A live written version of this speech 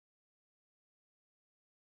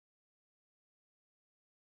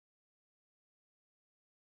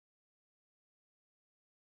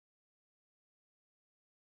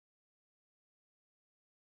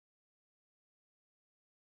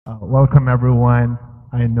Welcome everyone.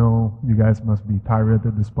 I know you guys must be tired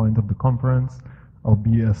at this point of the conference. I'll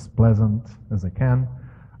be as pleasant as I can.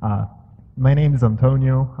 My name is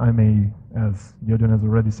Antonio. I'm as Jodin has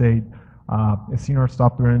already said, a senior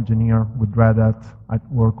software engineer with Red Hat. I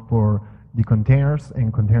work for the containers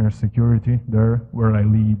and container security there, where I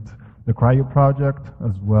lead the CRI-O project,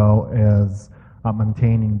 as well as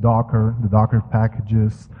maintaining Docker, the Docker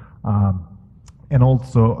packages, and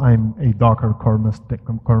also I'm a Docker core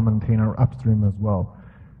maintainer upstream as well.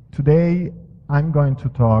 Today, I'm going to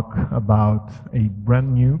talk about a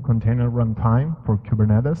brand new container runtime for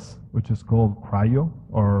Kubernetes, which is called CRI-O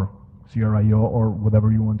or CRI-O or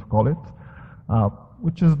whatever you want to call it,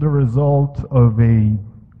 which is the result of a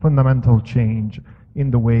fundamental change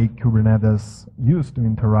in the way Kubernetes used to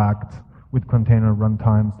interact with container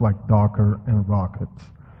runtimes like Docker and Rocket.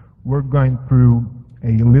 We're going through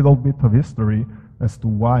a little bit of history as to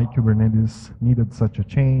why Kubernetes needed such a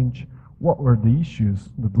change, what were the issues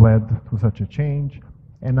that led to such a change,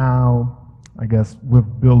 and now I guess we've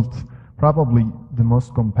built probably the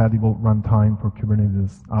most compatible runtime for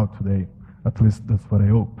Kubernetes out today. At least that's what I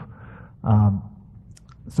hope.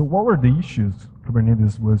 So what were the issues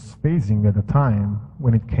Kubernetes was facing at the time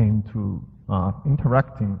when it came to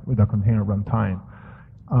interacting with a container runtime?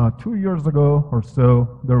 2 years ago or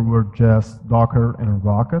so, there were just Docker and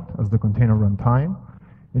Rocket as the container runtime.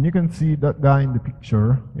 And you can see that guy in the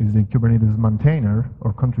picture is a Kubernetes maintainer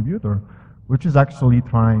or contributor, which is actually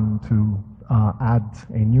trying to add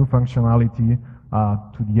a new functionality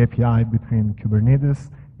to the API between Kubernetes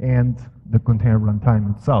and the container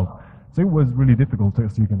runtime itself. So it was really difficult,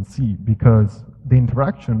 as you can see, because the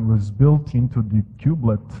interaction was built into the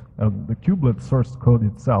kubelet source code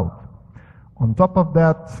itself. On top of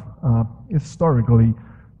that, historically,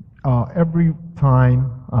 every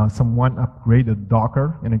time someone upgraded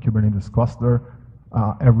Docker in a Kubernetes cluster,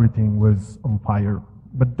 everything was on fire.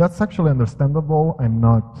 But that's actually understandable. I'm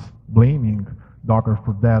not blaming Docker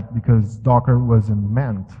for that because Docker wasn't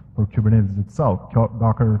meant for Kubernetes itself.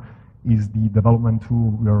 Docker is the development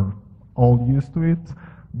tool. We're all used to it,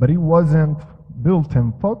 but it wasn't built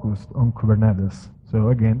and focused on Kubernetes. So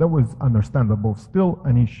again, that was understandable, still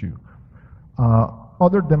an issue.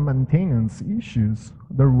 Other than maintenance issues,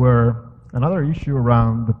 there were another issue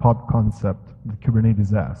around the pod concept that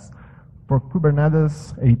Kubernetes has. For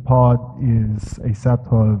Kubernetes, a pod is a set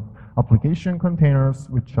of application containers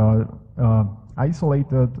which are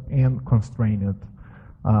isolated and constrained.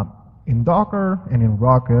 In Docker and in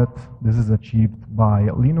Rocket, this is achieved by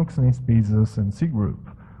Linux namespaces and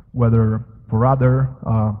cgroup, whether for other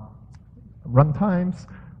runtimes,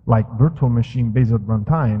 like virtual machine-based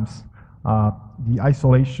runtimes, the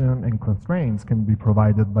isolation and constraints can be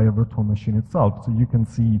provided by a virtual machine itself. So you can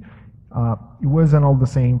see it wasn't all the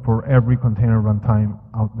same for every container runtime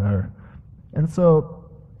out there. And so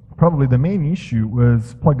probably the main issue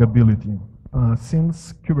was pluggability.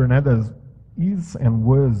 Since Kubernetes is and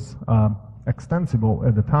was extensible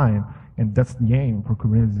at the time, and that's the aim for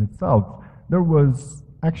Kubernetes itself, there was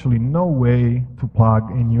actually no way to plug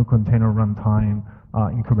a new container runtime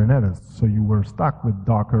in Kubernetes. So you were stuck with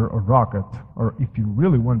Docker or Rocket, or if you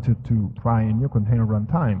really wanted to try a new container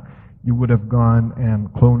runtime, you would have gone and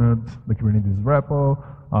cloned the Kubernetes repo,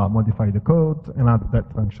 modified the code, and add that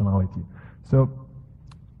functionality. So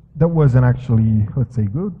that wasn't actually, let's say,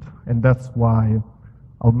 good, and that's why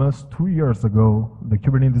almost 2 years ago, the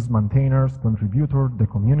Kubernetes maintainers, contributor, the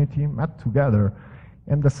community met together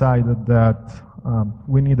and decided that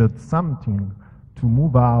we needed something to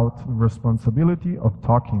move out the responsibility of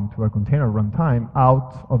talking to a container runtime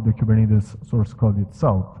out of the Kubernetes source code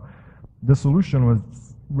itself. The solution was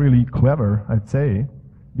really clever, I'd say,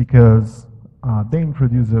 because they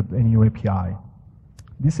introduced a new API.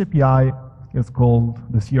 This API is called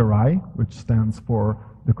the CRI, which stands for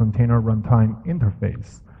the Container Runtime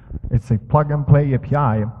Interface. It's a plug-and-play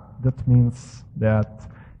API. That means that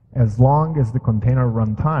as long as the container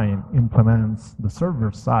runtime implements the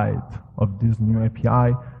server side of this new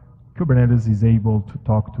API, Kubernetes is able to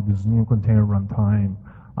talk to this new container runtime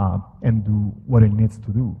and do what it needs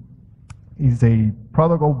to do. It's a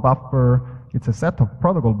protocol buffer. It's a set of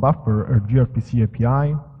protocol buffer or gRPC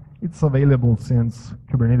API. It's available since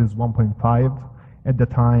Kubernetes 1.5. At the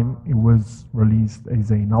time, it was released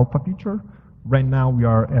as an alpha feature. Right now, we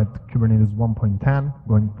are at Kubernetes 1.10,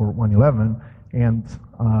 going for 1.11, and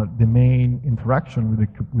the main interaction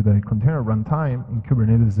with a container runtime in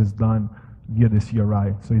Kubernetes is done via the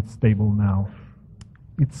CRI, so it's stable now.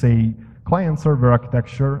 It's a client-server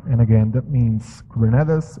architecture, and again, that means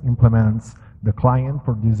Kubernetes implements the client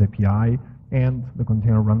for this API, and the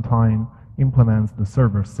container runtime implements the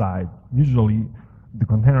server side. Usually, The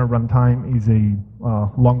container runtime is a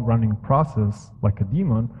long-running process, like a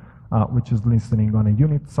daemon, which is listening on a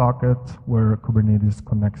unit socket where Kubernetes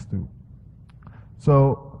connects to.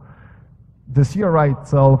 So the CRI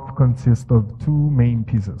itself consists of two main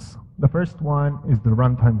pieces. The first one is the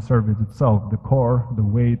runtime service itself, the core, the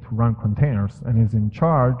way to run containers, and is in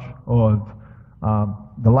charge of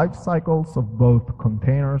the life cycles of both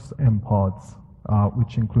containers and pods,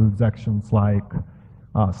 which includes actions like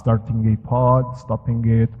starting a pod, stopping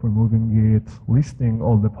it, removing it, listing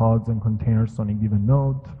all the pods and containers on a given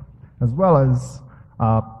node, as well as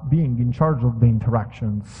being in charge of the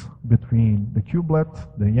interactions between the kubelet,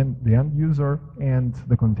 the end user, and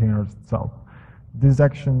the containers itself. These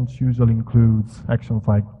actions usually includes actions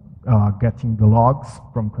like getting the logs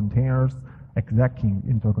from containers, execing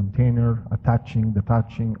into a container, attaching,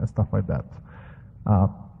 detaching, and stuff like that.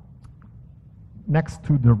 Next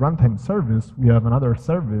to the runtime service, we have another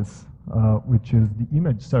service, which is the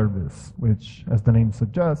image service, which, as the name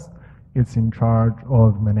suggests, it's in charge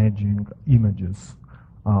of managing images,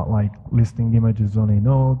 like listing images on a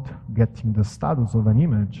node, getting the status of an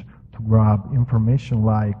image to grab information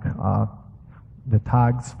like the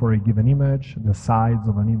tags for a given image, the size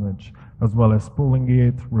of an image, as well as pulling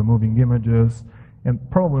it, removing images, and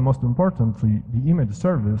probably most importantly, the image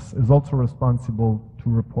service is also responsible to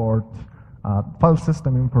report file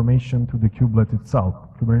system information to the kubelet itself.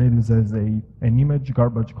 Kubernetes has an image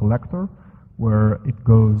garbage collector where it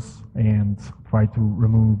goes and try to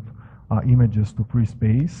remove images to free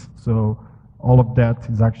space. So all of that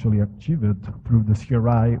is actually achieved through the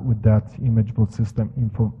CRI with that image file system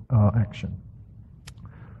info action.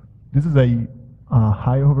 This is a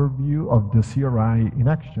high overview of the CRI in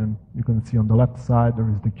action. You can see on the left side there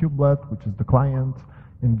is the kubelet, which is the client,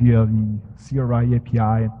 and via the CRI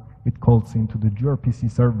API, it calls into the gRPC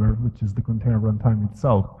server, which is the container runtime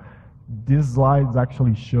itself. This slide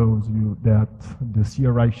actually shows you that the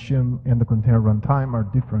CRI shim and the container runtime are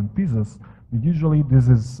different pieces. But usually this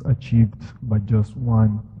is achieved by just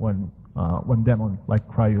one daemon, like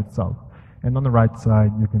CRI-O itself. And on the right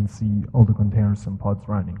side, you can see all the containers and pods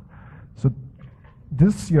running. So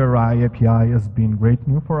this CRI API has been great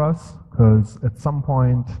news for us, because at some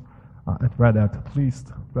point, at Red Hat at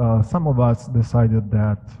least, some of us decided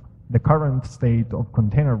that the current state of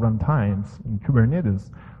container runtimes in Kubernetes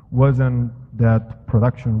wasn't that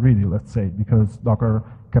production ready, let's say, because Docker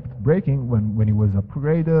kept breaking when it was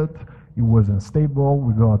upgraded, it wasn't stable,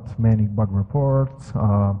 we got many bug reports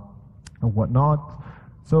and whatnot.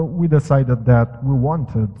 So we decided that we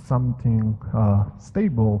wanted something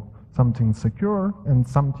stable, something secure, and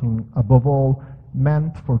something above all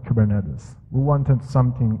meant for Kubernetes. We wanted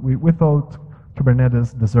something, we thought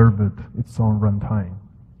Kubernetes deserved its own runtime.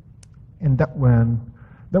 And that was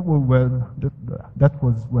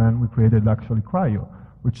when we created actually CRI-O,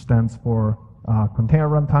 which stands for Container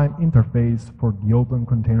Runtime Interface for the Open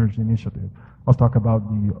Containers Initiative. I'll talk about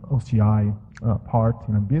the OCI part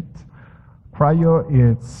in a bit. CRI-O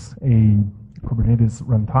is a Kubernetes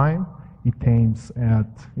runtime. It aims at,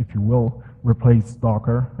 if you will, replace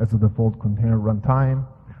Docker as a default container runtime.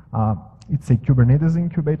 It's a Kubernetes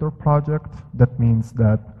incubator project. That means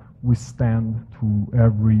that we stand to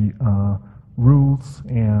every rules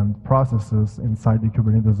and processes inside the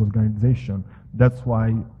Kubernetes organization. That's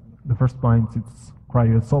why the first point, it's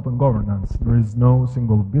CRI-O, it's open governance. There is no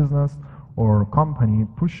single business or company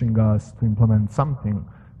pushing us to implement something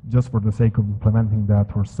just for the sake of implementing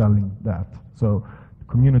that or selling that. So the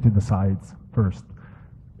community decides first.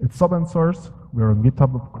 It's open source. We're on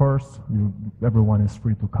GitHub, of course. Everyone is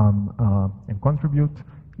free to come and contribute.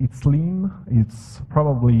 It's lean. It's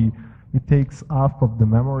probably, it takes half of the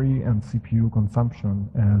memory and CPU consumption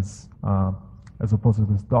as opposed to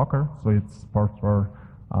this Docker, so it's far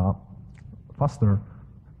faster.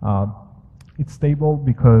 It's stable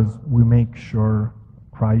because we make sure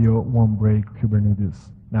CRI-O won't break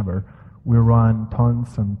Kubernetes, never. We run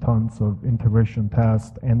tons and tons of integration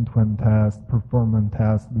tests, end-to-end tests, performance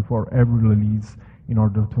tests before every release in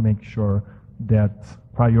order to make sure that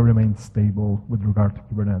CRI-O remains stable with regard to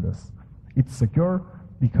Kubernetes. It's secure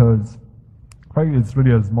because CRI-O is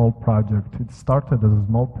really a small project. It started as a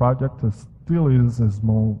small project, it still is a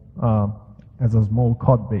small, as a small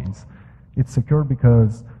code base. It's secure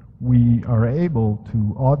because we are able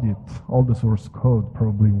to audit all the source code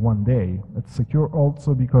probably one day. It's secure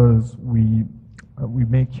also because we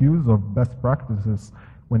make use of best practices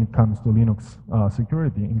when it comes to Linux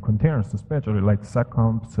security in containers, especially like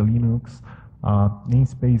seccomp, Linux,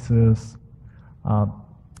 namespaces,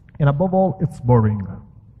 and above all, it's boring.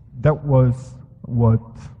 That was what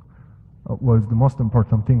was the most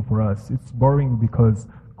important thing for us. It's boring because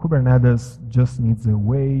Kubernetes just needs a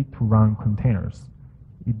way to run containers.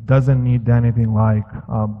 It doesn't need anything like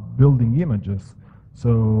building images.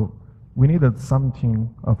 So we needed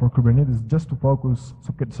something for Kubernetes just to focus,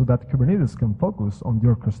 so that Kubernetes can focus on the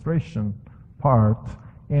orchestration part,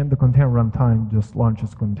 and the container runtime just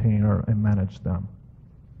launches container and manage them.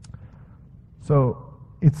 So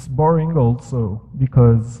it's boring also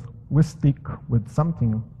because we stick with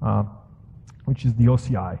something which is the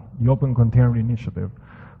OCI, the Open Container Initiative.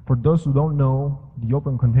 For those who don't know, the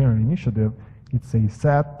Open Container Initiative, it's a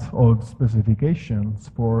set of specifications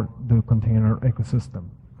for the container ecosystem.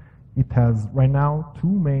 It has right now 2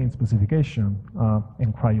 main specifications,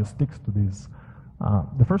 and CRI-O sticks to this.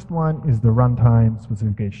 The first one is the runtime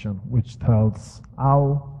specification, which tells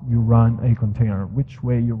how you run a container, which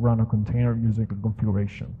way you run a container using a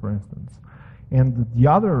configuration, for instance. And the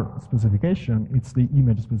other specification, it's the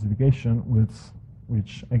image specification,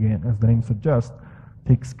 which again, as the name suggests,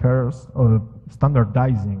 takes care of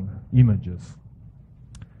standardizing images.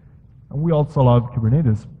 And we also love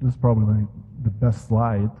Kubernetes. This is probably the best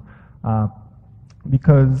slide,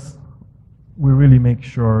 because we really make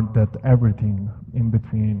sure that everything in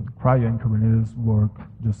between CRI-O and Kubernetes work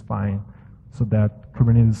just fine, so that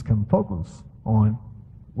Kubernetes can focus on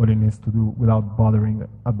what it needs to do without bothering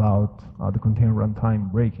about the container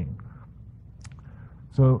runtime breaking.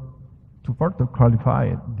 So to further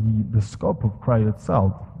clarify the scope of CRI-O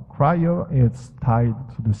itself, CRI-O is tied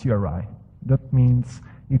to the CRI. That means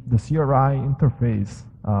if the CRI interface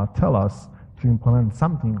tell us to implement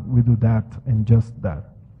something, we do that and just that.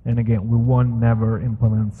 And again, we won't never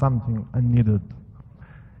implement something unneeded.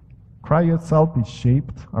 CRI-O itself is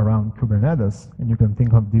shaped around Kubernetes, and you can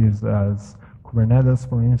think of this as Kubernetes,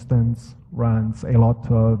 for instance, runs a lot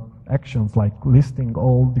of actions like listing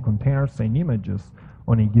all the containers and images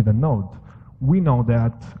on a given node. We know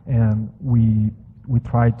that, and we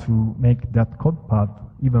try to make that code path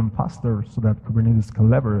even faster so that Kubernetes can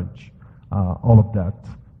leverage all of that.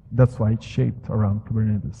 That's why it's shaped around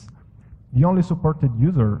Kubernetes. The only supported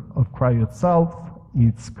user of CRI-O itself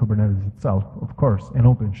is Kubernetes itself, of course, and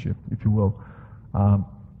OpenShift, if you will.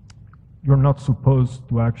 You're not supposed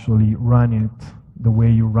to actually run it the way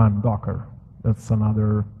you run Docker. That's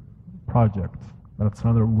another project. That's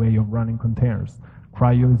another way of running containers.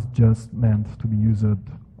 CRI-O is just meant to be used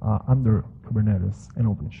under Kubernetes and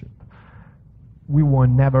OpenShift. We will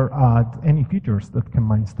never add any features that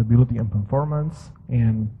combine stability and performance,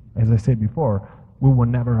 and as I said before, we will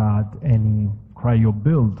never add any CRI-O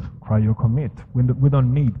build, CRI-O commit. We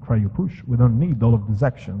don't need CRI-O push. We don't need all of these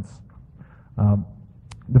actions.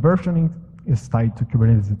 The versioning is tied to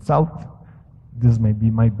Kubernetes itself. This may be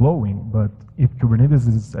mind-blowing, but if Kubernetes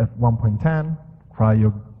is at 1.10,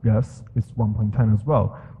 CRI-O guess is 1.10 as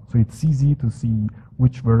well. So it's easy to see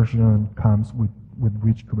which version comes with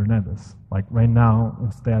which Kubernetes. Like right now,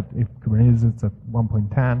 instead, if Kubernetes is at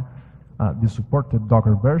 1.10, the supported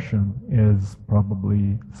Docker version is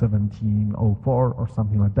probably 17.04 or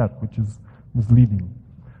something like that, which is misleading.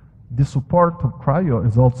 The support of CRI-O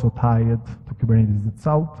is also tied to Kubernetes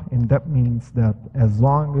itself, and that means that as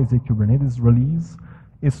long as a Kubernetes release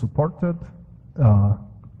is supported,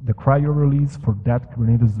 the CRI-O release for that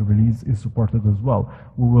Kubernetes release is supported as well.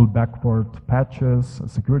 We will backport patches,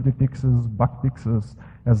 security fixes, bug fixes,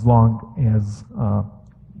 as long as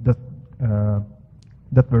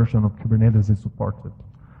that version of Kubernetes is supported.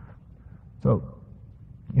 So,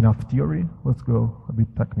 enough theory, let's go a bit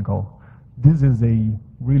technical. This is a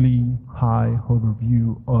really high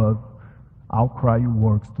overview of how CRI-O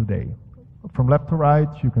works today. From left to right,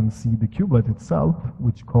 you can see the kubelet itself,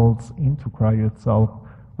 which calls into CRI-O itself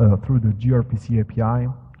through the gRPC API.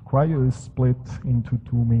 CRI-O is split into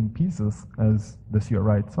 2 main pieces as the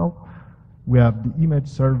CRI itself. We have the image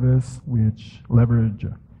service, which leverage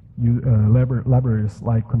libraries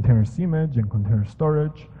like containers image and container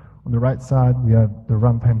storage. On the right side, we have the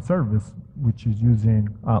runtime service, which is using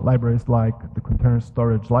libraries like the container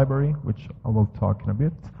storage library, which I will talk in a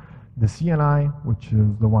bit. The CNI, which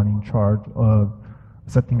is the one in charge of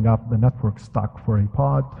setting up the network stack for a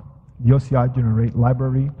pod. The OCI generate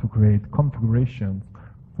library to create configurations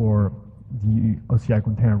for the OCI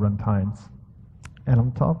container runtimes. And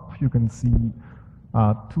on top, you can see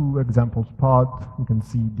 2 examples pod. You can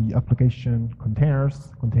see the application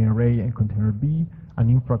containers, container A and container B, an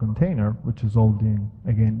infra container, which is holding,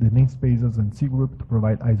 again, the namespaces and cgroup to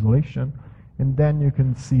provide isolation. And then you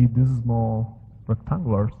can see this small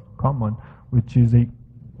rectangular common, which is a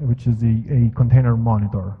container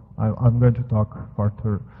monitor. I'm going to talk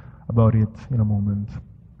further about it in a moment.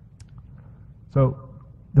 So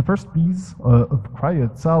the first piece of CRI-O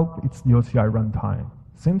itself, it's the OCI runtime.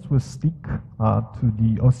 since we stick to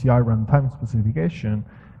the OCI runtime specification,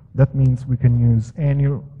 that means we can use any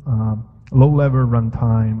low-level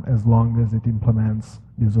runtime as long as it implements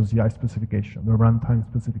this OCI specification, the runtime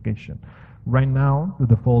specification. Right now, the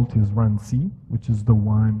default is runc, which is the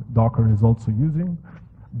one Docker is also using,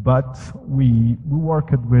 but we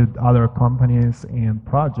worked with other companies and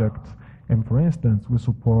projects, and for instance, we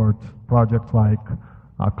support projects like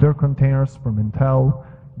Clear Containers from Intel,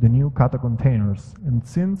 the new Kata containers, and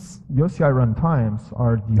since the OCI runtimes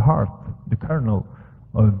are the heart, the kernel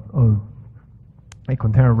of a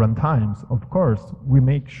container runtimes, of course, we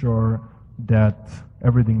make sure that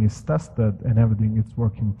everything is tested and everything is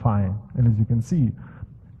working fine. And as you can see,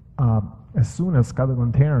 as soon as Kata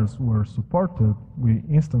containers were supported, we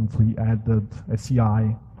instantly added a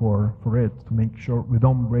CI for it to make sure we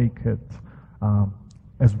don't break it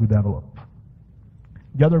as we develop.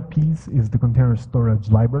 The other piece is the container storage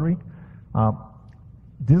library.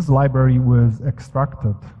 This library was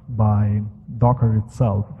extracted by Docker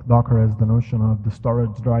itself. Docker has the notion of the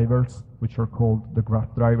storage drivers, which are called the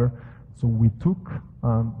graph driver. So we took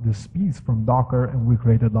this piece from Docker and we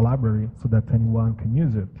created a library so that anyone can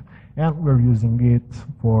use it. And we're using it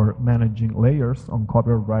for managing layers on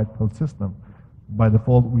copy-write file system. By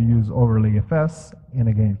default, we use overlay FS, and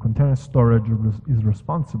again, container storage is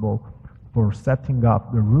responsible for setting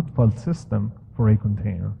up the root file system for a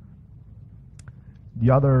container. The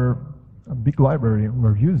other big library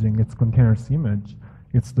we're using, it's containers image.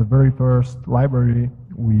 It's the very first library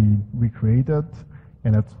we created,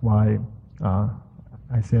 and that's why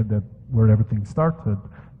I said that where everything started,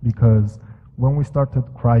 because when we started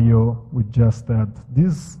CRI-O, we just had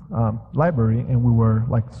this library, and we were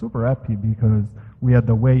like super happy because we had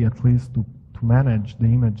a way at least to manage the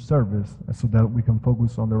image service so that we can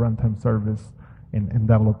focus on the runtime service and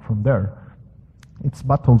develop from there. It's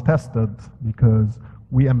battle tested because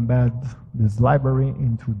we embed this library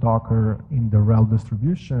into Docker in the RHEL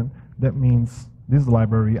distribution. That means this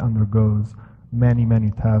library undergoes many,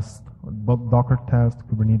 many tests, both Docker test,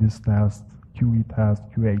 Kubernetes test, QE test,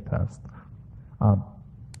 QA test.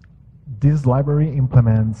 This library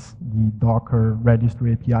implements the Docker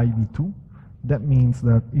registry API v2. That means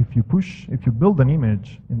that if you build an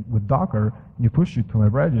image with Docker, and you push it to a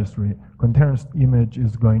registry, containers image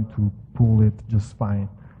is going to pull it just fine.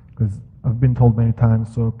 Because I've been told many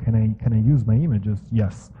times, so can I use my images?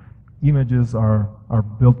 Yes. Images are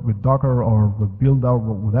built with Docker or with build out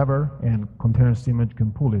or whatever, and containers image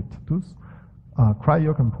can pull it. Thus,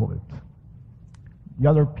 CRI-O can pull it. The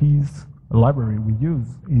other piece, a library we use,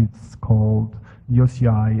 it's called the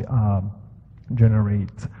OCI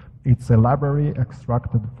generate. It's a library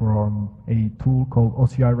extracted from a tool called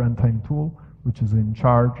OCI Runtime Tool, which is in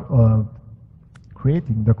charge of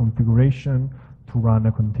creating the configuration to run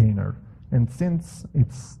a container. And since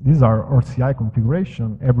these are OCI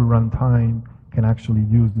configuration, every runtime can actually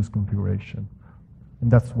use this configuration.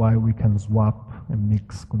 And that's why we can swap and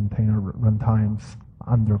mix container runtimes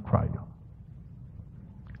under CRI-O.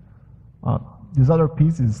 This other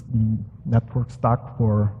piece is the network stack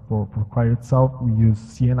for CRI-O itself. We use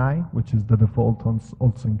CNI, which is the default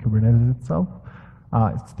also in Kubernetes itself.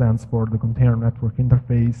 It stands for the Container Network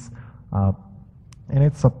Interface, and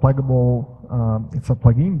it's a pluggable, it's a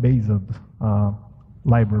plugin-based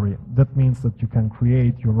library. That means that you can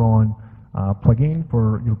create your own plugin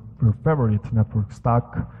for your favorite network stack.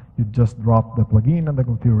 You just drop the plugin and the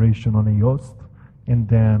configuration on a host, and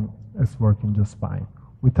then it's working just fine.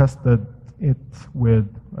 We tested it with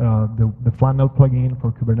the Flannel plugin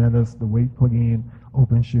for Kubernetes, the Wait plugin,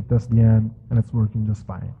 OpenShift SDN, and it's working just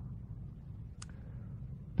fine.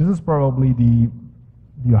 This is probably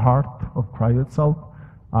the heart of CRI-O itself.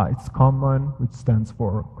 It's common, which stands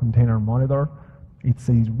for Container Monitor. It's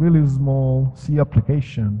a really small C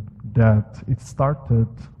application that it started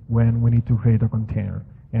when we need to create a container.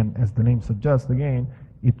 And as the name suggests, again,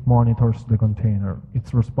 it monitors the container.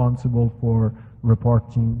 It's responsible for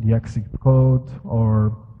reporting the exit code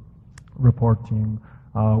or reporting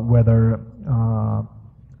whether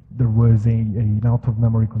there was an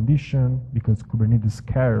out-of-memory condition, because Kubernetes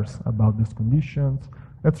cares about these conditions.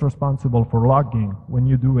 It's responsible for logging. When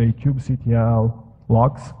you do a kubectl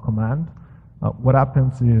logs command, what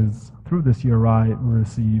happens is through the CRI, we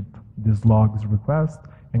receive this logs request,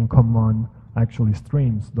 and common actually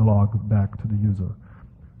streams the log back to the user.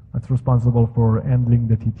 It's responsible for handling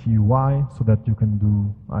the TTUI so that you can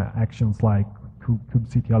do actions like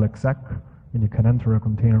kubectl exec, and you can enter a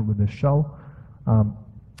container with a shell.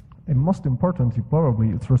 And most importantly, probably,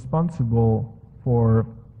 it's responsible for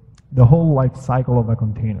the whole life cycle of a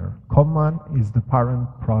container. Common is the parent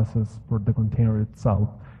process for the container itself.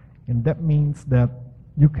 And that means that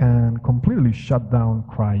you can completely shut down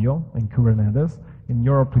CRI-O and Kubernetes, and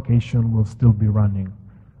your application will still be running.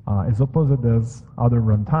 As opposed as other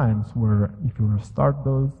runtimes where if you restart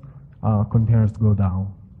those, containers go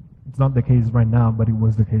down. It's not the case right now, but it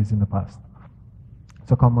was the case in the past.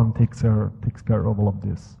 So Common takes care of all of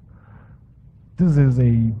this. This is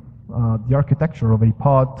the architecture of a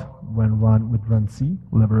pod when run with runc,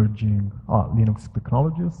 leveraging Linux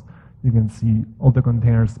technologies. You can see all the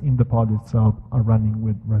containers in the pod itself are running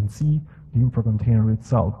with runc. The infra container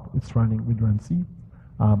itself is running with runc.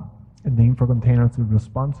 And the infra containers are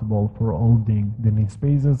responsible for holding the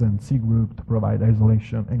namespaces and cgroup to provide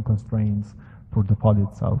isolation and constraints for the pod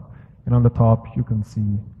itself. And on the top, you can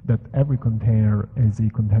see that every container is a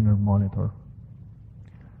container monitor.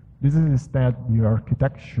 This is instead the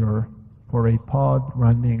architecture for a pod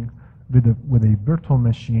running with a virtual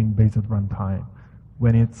machine based at runtime.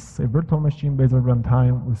 When it's a virtual machine based at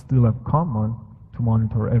runtime, we still have Common to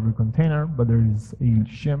monitor every container, but there is a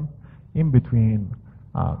shim in between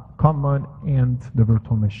Common and the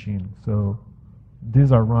virtual machine. So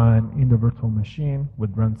these are run in the virtual machine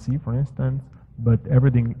with runc, for instance, but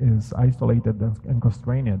everything is isolated and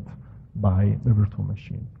constrained by the virtual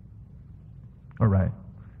machine. All right,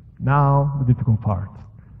 now the difficult part.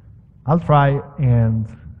 I'll try and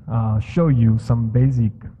show you some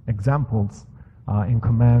basic examples in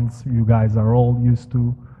commands you guys are all used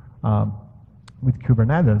to with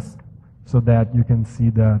Kubernetes, so that you can see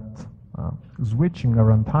that switching a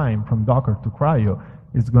runtime from Docker to CRI-O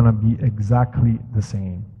is going to be exactly the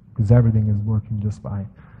same, because everything is working just fine.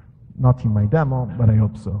 Not in my demo, but I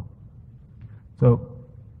hope so. So,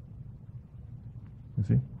 you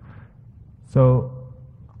see? So,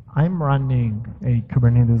 I'm running a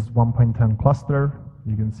Kubernetes 1.10 cluster.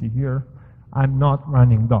 You can see here. I'm not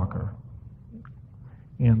running Docker.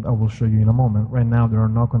 And I will show you in a moment. Right now, there are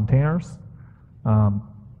no containers.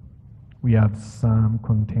 We have some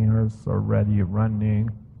containers already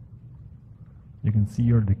running. You can see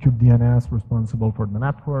here the kubedns responsible for the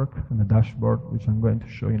network and the dashboard, which I'm going to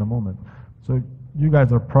show you in a moment. So you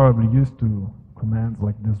guys are probably used to commands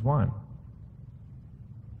like this one.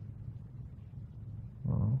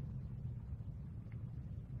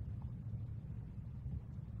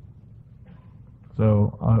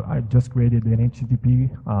 So I just created an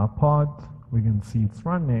HTTP pod. We can see it's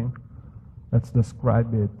running. Let's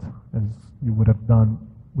describe it as you would have done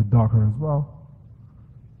with Docker as well.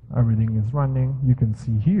 Everything is running. You can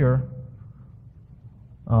see here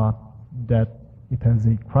that it has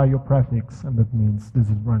a CRI-O prefix, and that means this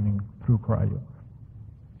is running through CRI-O.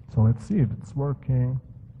 So let's see if it's working.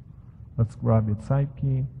 Let's grab its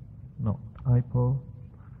IP. No, IPO.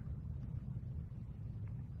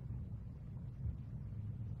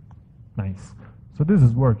 Nice. So this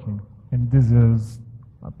is working, and this is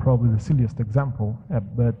probably the silliest example,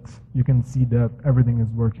 but you can see that everything is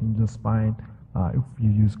working just fine if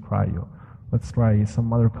you use CRI-O. Let's try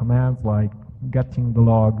some other commands like getting the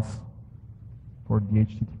logs for the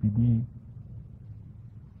HTTPD.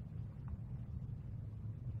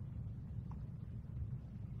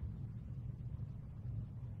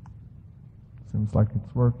 Seems like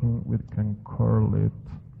it's working. We can curl it.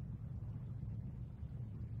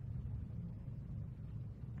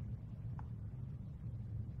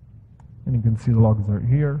 And you can see the logs are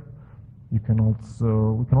here. We can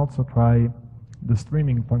also try the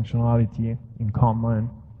streaming functionality in Common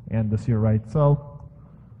and the CRI itself.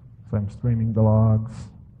 So I'm streaming the logs,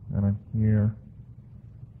 and I'm here.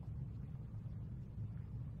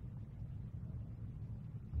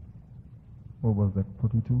 What was that,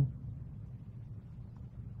 42?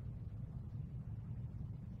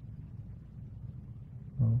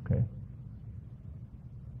 Okay.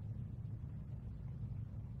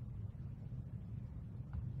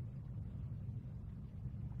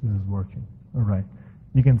 This is working. All right.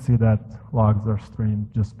 You can see that logs are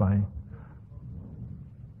streamed just by,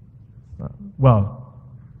 well,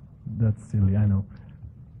 that's silly, I know.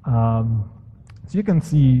 So you can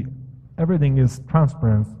see everything is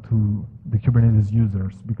transparent to the Kubernetes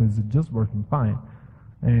users because it's just working fine.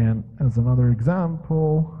 And as another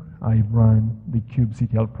example, I run the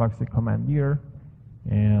kubectl proxy command here,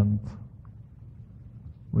 and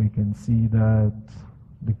we can see that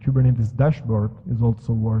the Kubernetes dashboard is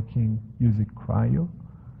also working using CRI-O.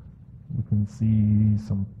 We can see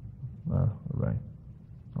some, right,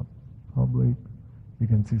 not public. You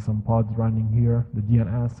can see some pods running here, the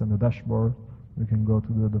DNS and the dashboard. We can go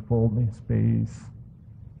to the default namespace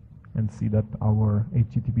and see that our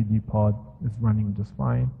HTTPD pod is running just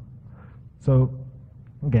fine. So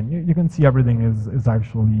again, you can see everything is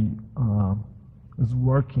actually is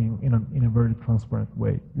working in a very transparent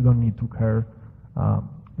way. You don't need to care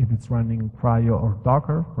if it's running CRI-O or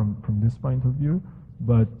Docker from this point of view,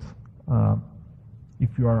 but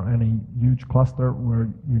if you are in a huge cluster where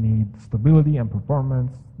you need stability and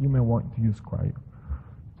performance, you may want to use CRI-O.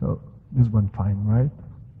 So this went fine, right?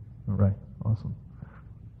 All right, awesome.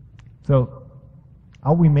 So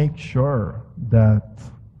how we make sure that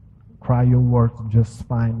CRI-O works just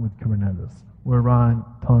fine with Kubernetes? We run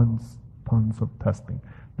tons of testing.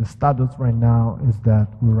 The status right now is that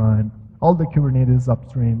we run all the Kubernetes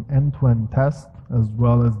upstream end-to-end test, as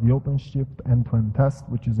well as the OpenShift end-to-end test,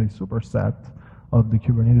 which is a superset of the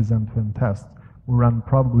Kubernetes end-to-end test. We run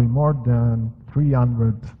probably more than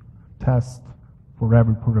 300 tests for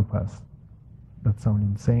every pull request. That sounds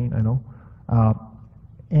insane, I know.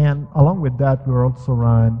 And along with that, we also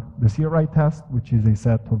run the CRI test, which is a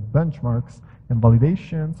set of benchmarks and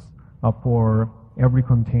validations for every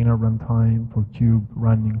container runtime for kube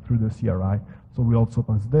running through the CRI. So we also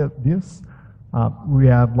pass this. We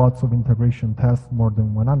have lots of integration tests, more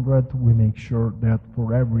than 100. We make sure that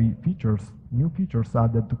for every new features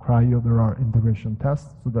added to CRI-O, there are integration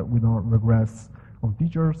tests so that we don't regress on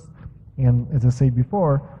features. And as I said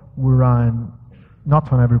before, we run,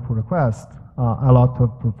 not on every pull request, a lot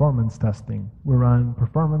of performance testing. We run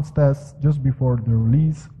performance tests just before the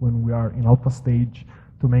release when we are in alpha stage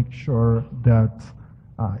to make sure that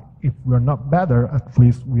if we're not better, at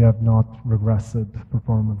least we have not regressed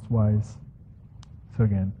performance-wise. So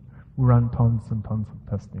again, we run tons and tons of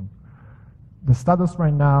testing. The status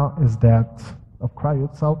right now is that, of CRI-O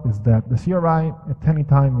itself, is that the CRI at any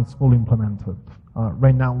time is fully implemented.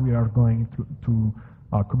 Right now we are going to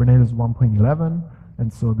Kubernetes 1.11,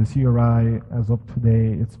 and so the CRI, as of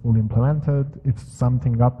today, it's fully implemented. If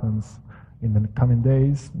something happens in the coming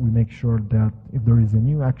days, we make sure that if there is a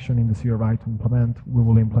new action in the CRI to implement, we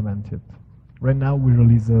will implement it. Right now, we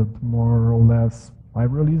released more or less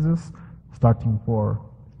 5 releases, starting from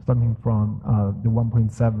the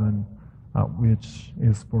 1.7, which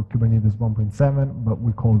is for Kubernetes 1.7, but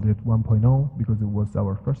we called it 1.0 because it was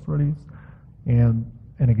our first release. And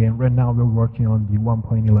again, right now we're working on the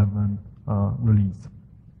 1.11 release.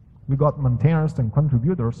 We got maintainers and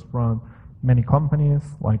contributors from many companies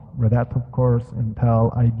like Red Hat, of course,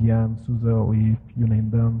 Intel, IBM, SUSE, Leaf, you name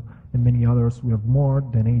them, and many others. We have more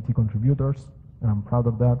than 80 contributors, and I'm proud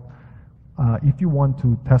of that. If you want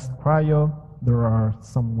to test CRI-O, there are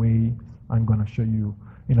some ways I'm going to show you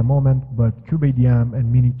in a moment, but kubeadm and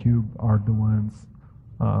Minikube are the ones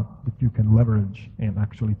that you can leverage and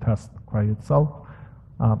actually test CRI-O itself.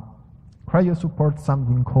 CRI-O supports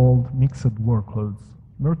something called mixed workloads.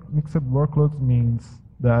 Mixed workloads means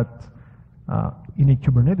that in a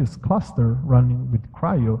Kubernetes cluster running with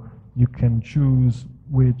CRI-O, you can choose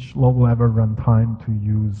which low-level runtime to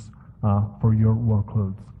use for your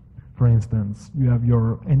workloads. For instance, you have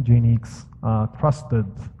your Nginx trusted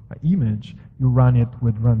image, you run it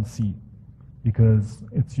with runc because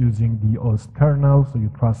it's using the host kernel, so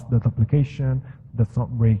you trust that application, that's not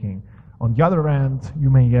breaking. On the other end, you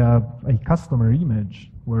may have a customer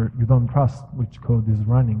image where you don't trust which code is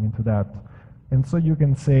running into that. And so you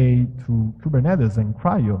can say to Kubernetes and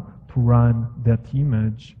CRI-O to run that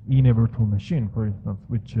image in a virtual machine, for instance,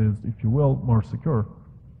 which is, if you will, more secure.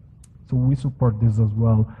 So we support this as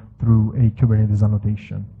well through a Kubernetes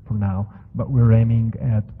annotation for now, but we're aiming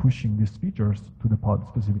at pushing these features to the pod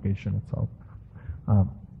specification itself.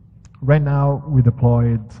 Right now, we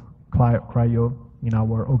deployed CRI-O in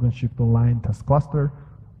our OpenShift Online test cluster,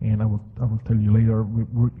 and I will tell you later,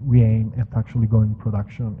 we aim at actually going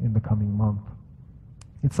production in the coming month.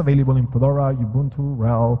 It's available in Fedora, Ubuntu,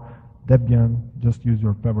 RHEL, Debian. Just use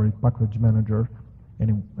your favorite package manager,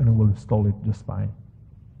 and it will install it just fine.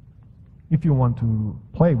 If you want to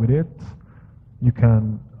play with it, you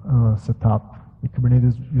can set up a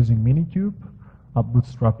Kubernetes using Minikube,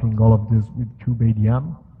 bootstrapping all of this with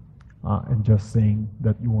kubeadm, and just saying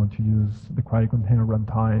that you want to use the CRI Container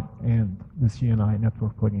Runtime and the CNI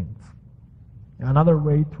network plugins. Another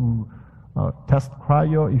way to test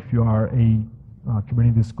CRI-O, if you are a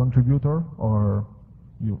Kubernetes contributor or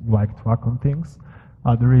you like to hack on things,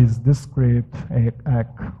 there is this script, hack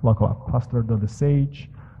local app cluster.sh.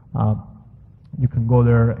 You can go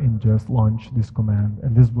there and just launch this command,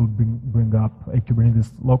 and this will bring up a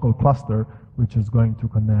Kubernetes local cluster, which is going to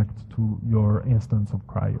connect to your instance of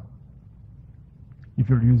CRI-O. If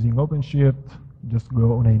you're using OpenShift, just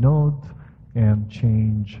go on a node and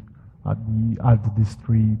change add these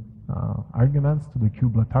 3 arguments to the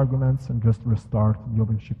kubelet arguments and just restart the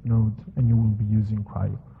OpenShift node, and you will be using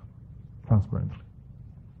CRI-O transparently.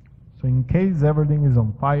 So in case everything is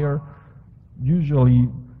on fire, usually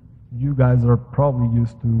you guys are probably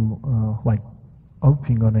used to like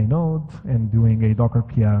hopping on a node and doing a docker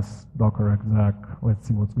ps, docker exec, let's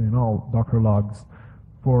see what's going on, docker logs.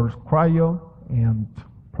 For CRI-O and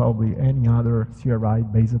probably any other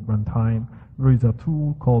CRI-based runtime, there is a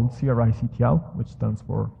tool called CRI-CTL, which stands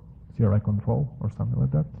for CRI control or something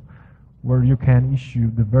like that, where you can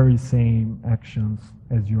issue the very same actions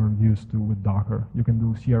as you're used to with Docker. You can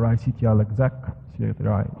do CRI-CTL exec,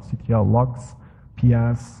 CRI-CTL logs,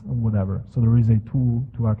 PS, and whatever. So there is a tool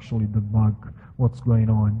to actually debug what's going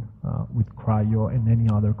on with CRI-O and any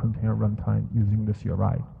other container runtime using the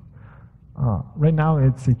CRI. Right now,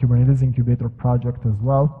 it's a Kubernetes incubator project as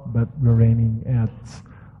well, but we're aiming at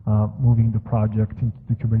moving the project into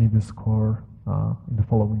the Kubernetes core in the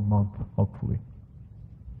following month, hopefully.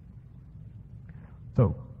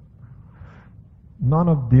 So, none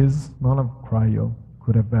of CRI-O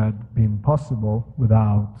could have been possible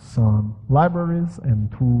without some libraries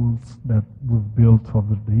and tools that we've built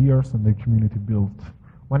over the years and the community built.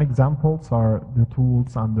 One examples are the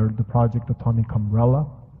tools under the Project Atomic umbrella,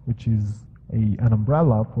 which is an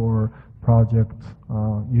umbrella for projects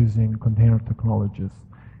using container technologies.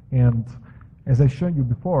 And as I showed you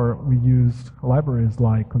before, we used libraries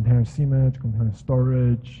like Container Image, Container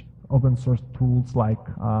Storage, open source tools like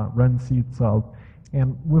runc itself,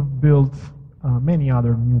 and we've built many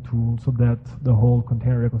other new tools so that the whole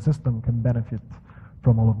container ecosystem can benefit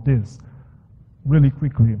from all of this. Really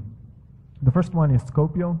quickly, the first one is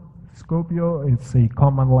Scopio. Scopio is a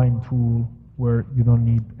command line tool where you don't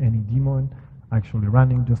need any daemon actually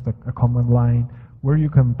running, just a command line where you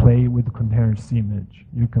can play with the container image.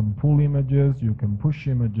 You can pull images, you can push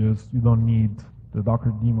images, you don't need the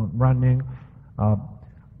Docker daemon running.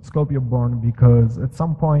 Scopio born because at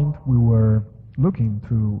some point we were looking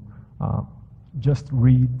to just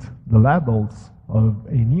read the labels of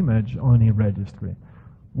an image on a registry.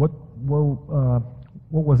 What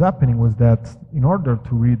was happening was that in order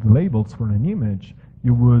to read the labels for an image,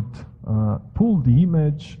 you would pull the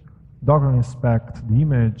image, Docker inspect the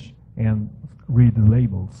image, and read the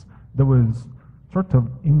labels. That was sort of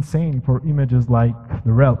insane for images like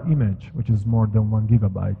the rel image, which is more than 1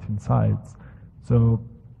 gigabyte in size. So,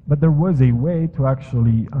 but there was a way to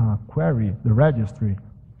actually query the registry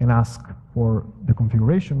and ask for the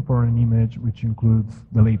configuration for an image, which includes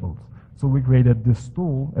the labels. So we created this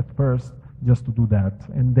tool at first just to do that,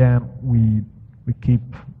 and then we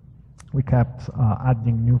kept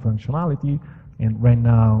adding new functionality. And right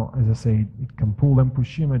now, as I say, it can pull and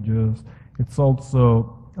push images. It's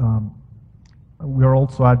also we are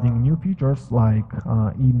also adding new features like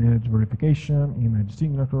image verification, image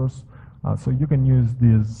signatures. So you can use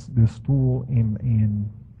this tool in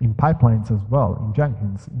pipelines as well, in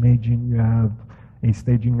Jenkins. Imagine you have a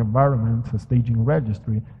staging environment, a staging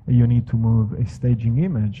registry, and you need to move a staging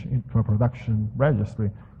image into a production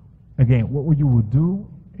registry. Again, what you would do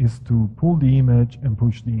is to pull the image and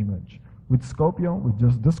push the image. With Scopio, with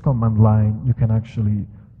just this command line, you can actually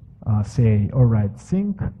say, all right,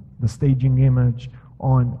 sync the staging image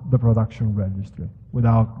on the production registry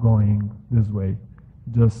without going this way,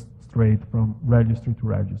 just straight from registry to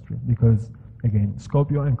registry, because again,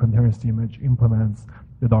 Scopio and Container Image implements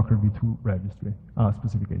the Docker v2 registry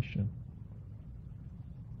specification.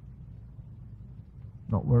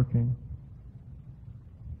 Not working.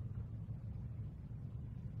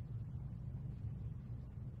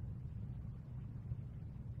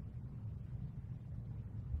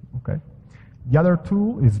 Okay. The other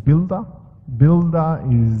tool is Builda. Builda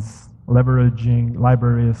is leveraging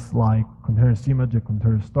libraries like Container Image,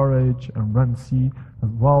 Container Storage, and runc as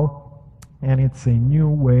well. And it's a new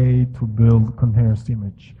way to build Container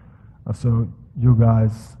Image. So you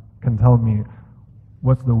guys can tell me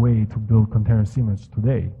what's the way to build Container Image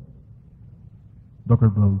today? Docker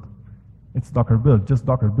build. It's Docker build, just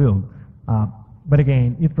Docker build. But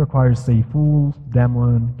again, it requires a full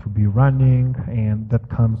daemon to be running, and that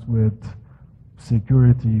comes with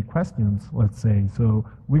security questions, let's say. So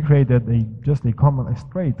we created just a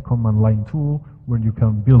straight command line tool where you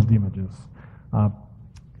can build images.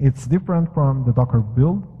 It's different from the Docker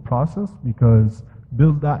build process because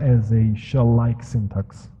Builda has a shell-like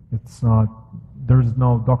syntax. It's not, there's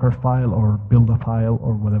no Docker file or Builda file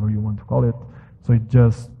or whatever you want to call it. So it's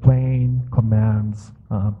just plain commands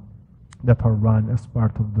that are run as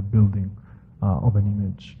part of the building of an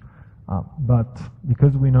image. But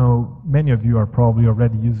because we know many of you are probably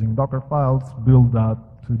already using Docker files, Builda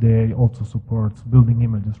today also supports building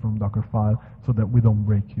images from Docker file so that we don't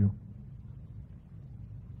break you.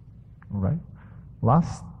 All right.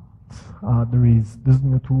 Last, there is this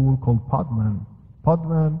new tool called Podman.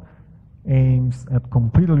 Podman aims at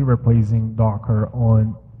completely replacing Docker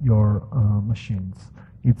on your machines.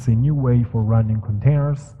 It's a new way for running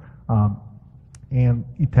containers, and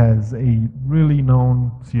it has a really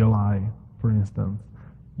known CLI, for instance.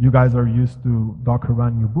 You guys are used to Docker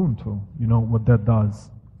run Ubuntu. You know what that does.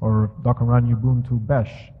 Or Docker run Ubuntu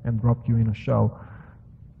bash and drop you in a shell.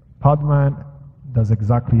 Podman does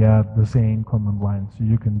exactly have the same command line. So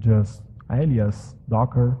you can just alias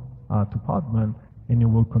Docker to Podman, and you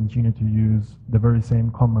will continue to use the very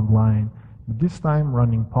same command line. But this time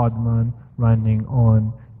running Podman, running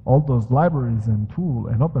on all those libraries and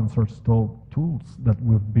open source tools that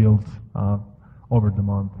we've built over the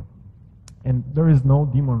month. And there is no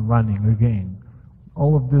daemon running again.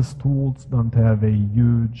 All of these tools don't have a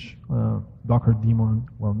huge Docker daemon,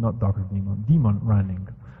 well, not Docker daemon, daemon running.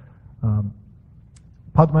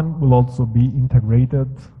 Podman will also be integrated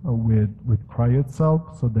with CRI-O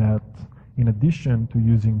itself, so that in addition to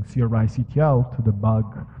using CRI-CTL to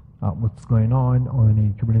debug what's going on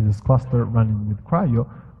a Kubernetes cluster running with CRI-O,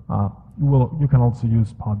 you can also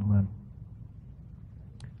use Podman.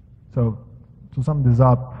 So to sum this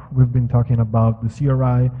up, we've been talking about the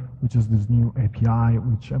CRI, which is this new API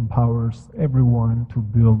which empowers everyone to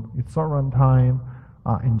build its own runtime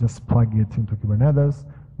and just plug it into Kubernetes.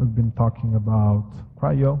 We've been talking about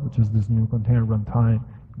CRI-O, which is this new container runtime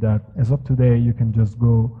that as of today you can just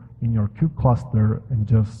go in your kube cluster and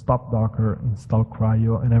just stop Docker, install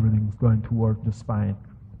CRI-O, and everything's going to work just fine,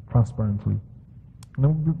 transparently. And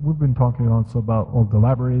then we've been talking also about all the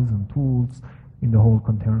libraries and tools in the whole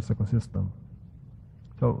containers ecosystem.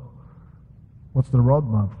 So what's the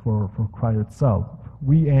roadmap for CRI-O itself?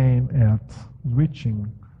 We aim at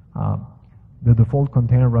switching the default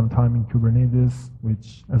container runtime in Kubernetes,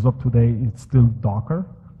 which as of today it's still Docker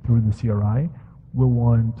through the CRI. We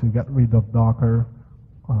want to get rid of Docker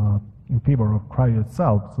in favor of CRI-O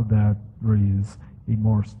itself, so that there is a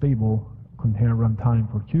more stable container runtime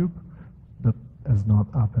for kube. That has not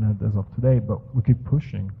happened as of today, but we keep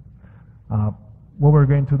pushing. What we're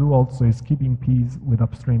going to do also is keep in peace with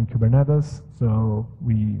upstream Kubernetes. So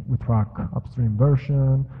we track upstream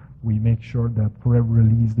version. We make sure that for every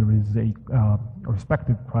release there is a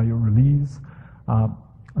respective CRI-O release.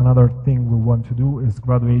 Another thing we want to do is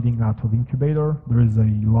graduating out of incubator. There is a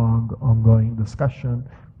long ongoing discussion.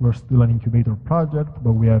 We're still an incubator project,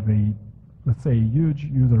 but we have let's say, a huge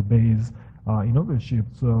user base in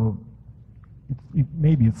OpenShift. So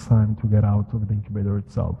maybe it's time to get out of the incubator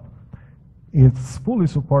itself. It's fully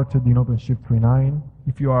supported in OpenShift 3.9.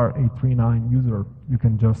 If you are a 3.9 user, you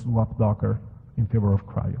can just swap Docker in favor of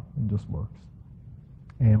CRI-O. It just works.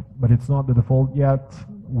 But it's not the default yet.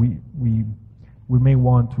 We may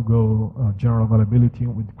want to go general availability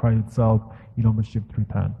with CRI-O itself in OpenShift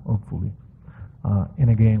 3.10, hopefully. And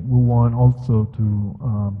again, we want also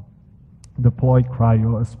to deploy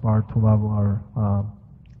CRI-O as part of our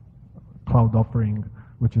cloud offering,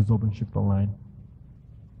 which is OpenShift Online.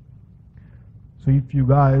 So if you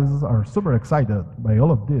guys are super excited by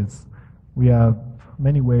all of this, you have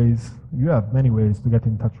many ways to get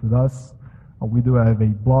in touch with us. We do have a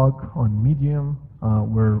blog on Medium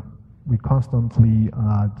where we constantly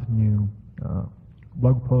add new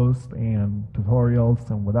blog posts and tutorials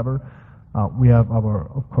and whatever. We have our,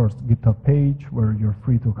 of course, GitHub page where you're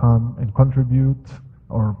free to come and contribute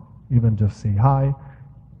or even just say hi.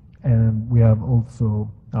 And we have also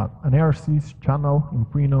an ARC channel in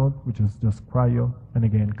Freenode, which is just CRI-O. And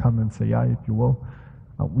again, come and say hi if you will.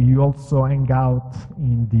 We also hang out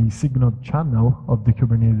in the Signode channel of the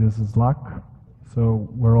Kubernetes Slack. So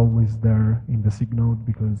we're always there in the Signode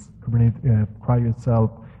because Kubernetes CRI-O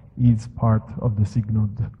itself is part of the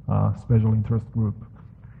Signode special interest group.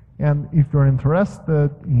 And if you're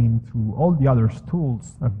interested into all the other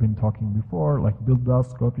tools I've been talking before, like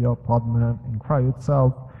BuildDust, Copia, Podman, and CRI-O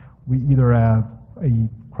itself, we either have a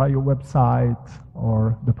CRI-O website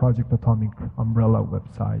or the Project Atomic umbrella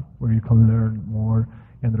website where you can learn more,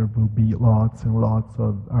 and there will be lots and lots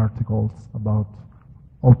of articles about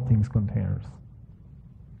all things containers.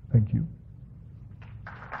 Thank you.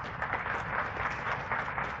 I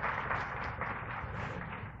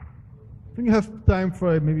think you have time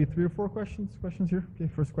for maybe 3 or 4 questions here. Okay,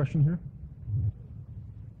 first question here.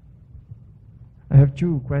 I have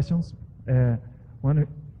 2 questions.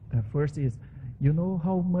 First is, you know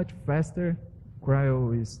how much faster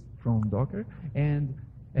CRI-O is from Docker? And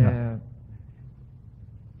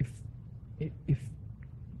if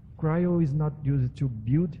CRI-O is not used to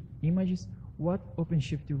build images, what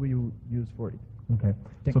OpenShift will you use for it? Okay.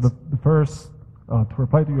 Thanks. So the first, to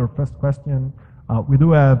reply to your first question, we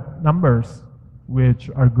do have numbers which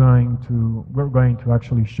are we're going to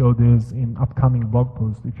actually show this in upcoming blog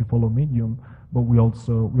posts if you follow Medium, but we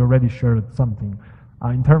already shared something.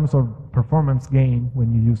 In terms of performance gain,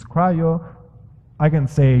 when you use CRI-O, I can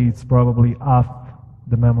say it's probably half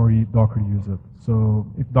the memory Docker uses.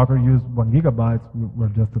 So if Docker used 1 gigabyte, we're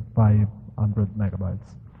just at 500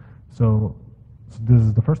 megabytes. So this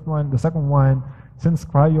is the first one. The second one, since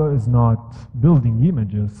CRI-O is not building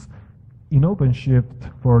images, in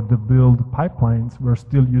OpenShift for the build pipelines, we're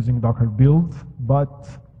still using Docker build, but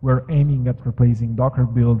we're aiming at replacing Docker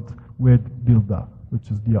build with builda, which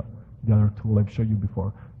is the other tool I've showed you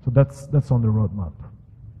before. So that's on the roadmap.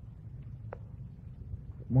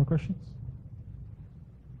 More questions?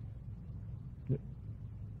 Yeah.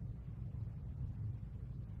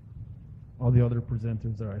 All the other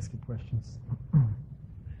presenters are asking questions.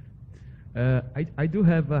 I do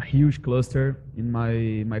have a huge cluster in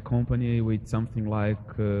my company with something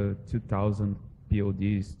like 2,000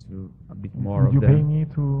 PODs to a bit more of them. Would you pay me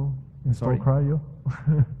to install CRI-O?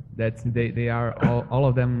 That's they are all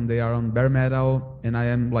of them. They are on bare metal, and I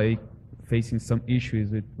am like facing some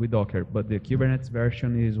issues with Docker. But the Kubernetes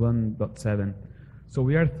version is 1.7, so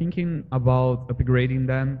we are thinking about upgrading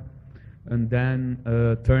them, and then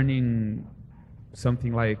turning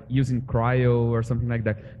something like using CRI-O or something like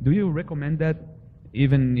that. Do you recommend that,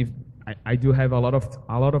 even if I do have a lot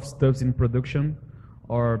of stuff in production,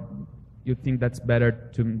 or you think that's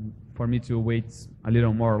better for me to wait a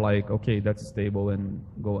little more, like, okay, that's stable and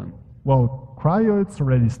go on? Well, CRI-O, it's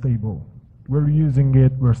already stable. We're using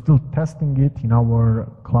it, we're still testing it in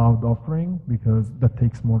our cloud offering because that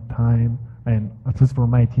takes more time, and at least for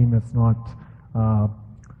my team, it's not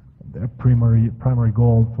the primary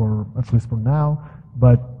goal for, at least for now.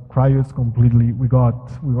 But CRI-O is completely, we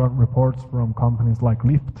got reports from companies like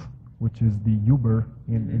Lyft, which is the Uber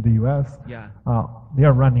in the US. Yeah. They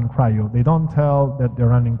are running CRI-O. They don't tell that they're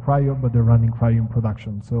running CRI-O, but they're running CRI-O in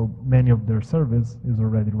production. So many of their service is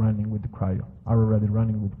already running with the CRI-O, are already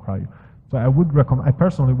running with CRI-O. So I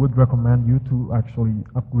personally would recommend you to actually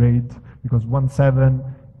upgrade, because 1.7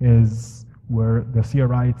 is where the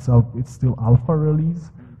CRI itself, it's still alpha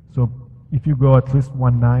release. So if you go at least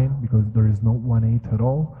 1.9, because there is no 1.8 at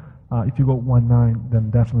all, if you go 1.9, then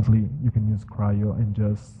definitely you can use CRI-O and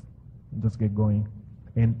just get going.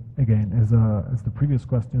 And again, as the previous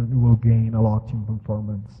question, you will gain a lot in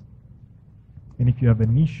performance. And if you have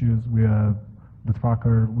any issues, we have the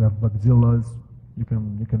tracker, we have Bugzillas. You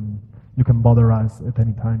can bother us at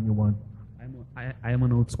any time you want. I am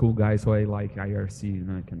an old school guy, so I like IRC,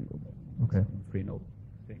 and I can go back. Okay. Free node.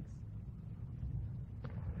 Thanks.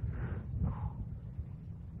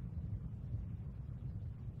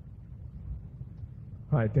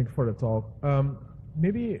 Hi, thank you for the talk.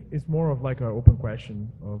 Maybe it's more of like an open question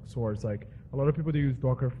of sorts. Like a lot of people, they use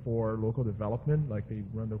Docker for local development, like they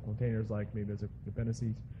run their containers like maybe as a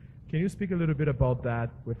dependencies. Can you speak a little bit about that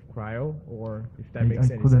with CRI-O, or if that makes any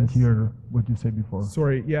sense? I couldn't hear what you said before.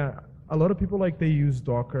 Sorry, yeah. A lot of people, like, they use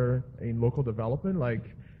Docker in local development,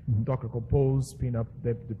 like Docker Compose, spin up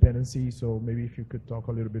the dependency. So maybe if you could talk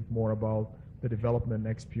a little bit more about the development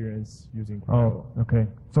experience using CRI-O. Oh, okay.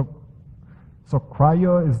 So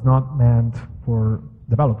CRI-O is not meant for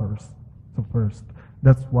developers. So first,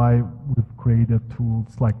 that's why we've created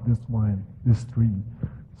tools like this one, this tree.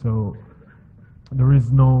 So there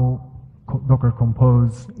is no Docker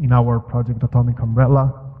Compose in our Project Atomic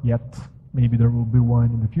umbrella yet. Maybe there will be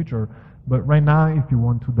one in the future. But right now, if you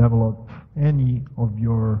want to develop any of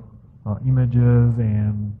your images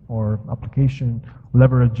or application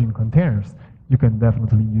leveraging containers, you can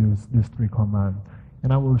definitely use this tree command.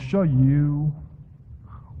 And I will show you,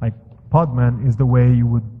 like, Podman is the way you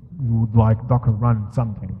would like Docker run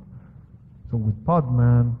something. So with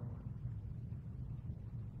Podman,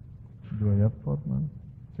 do I have Podman?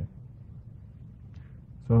 Okay.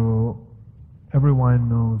 So everyone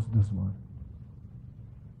knows this one.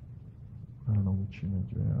 I don't know which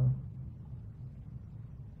image I have.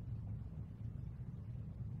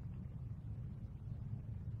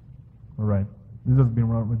 All right, this has been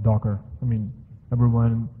run with Docker. I mean,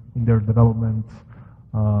 everyone in their development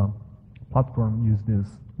platform use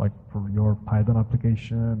this, like for your Python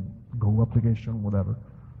application, Go application, whatever.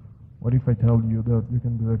 What if I tell you that you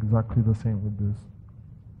can do exactly the same with this,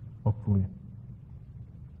 hopefully?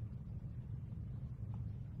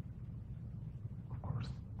 Of course.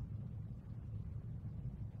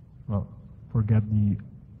 Well, forget the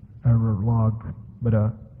error log, but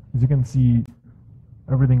as you can see,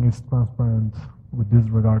 everything is transparent with this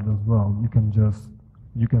regard as well. You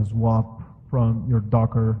can swap from your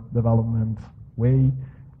Docker development way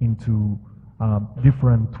into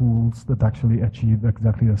different tools that actually achieve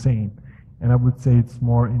exactly the same. And I would say it's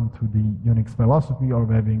more into the Unix philosophy of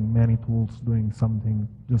having many tools doing something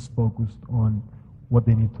just focused on what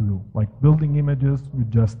they need to do. Like building images, we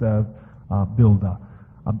just have builda.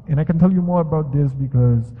 And I can tell you more about this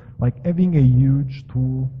because like having a huge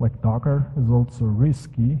tool like Docker is also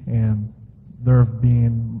risky, and there have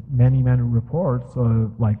been many reports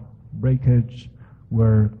of like breakage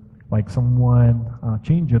where like someone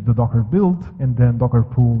changed the Docker build and then Docker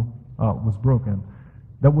pool was broken.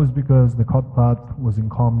 That was because the code path was in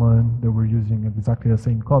common. They were using exactly the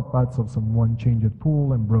same code path, so someone changed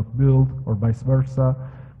pool and broke build, or vice versa.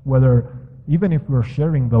 Even if we're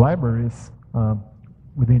sharing the libraries,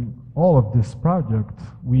 within all of this project,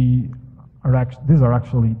 these are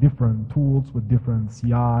actually different tools with different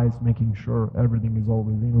CIs, making sure everything is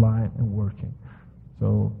always in line and working.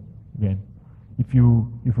 So again, if you're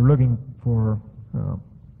looking for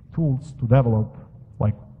tools to develop,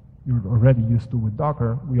 like you're already used to with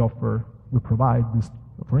Docker, we provide this,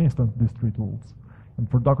 for instance, these 3 tools. And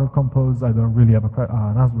for Docker Compose, I don't really have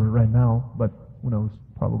an answer right now, but who knows,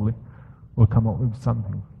 probably we'll come up with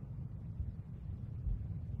something.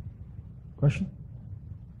 Question?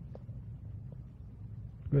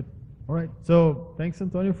 Good. All right. So thanks,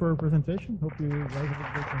 Antonio, for your presentation. Hope you guys have a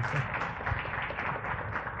great time.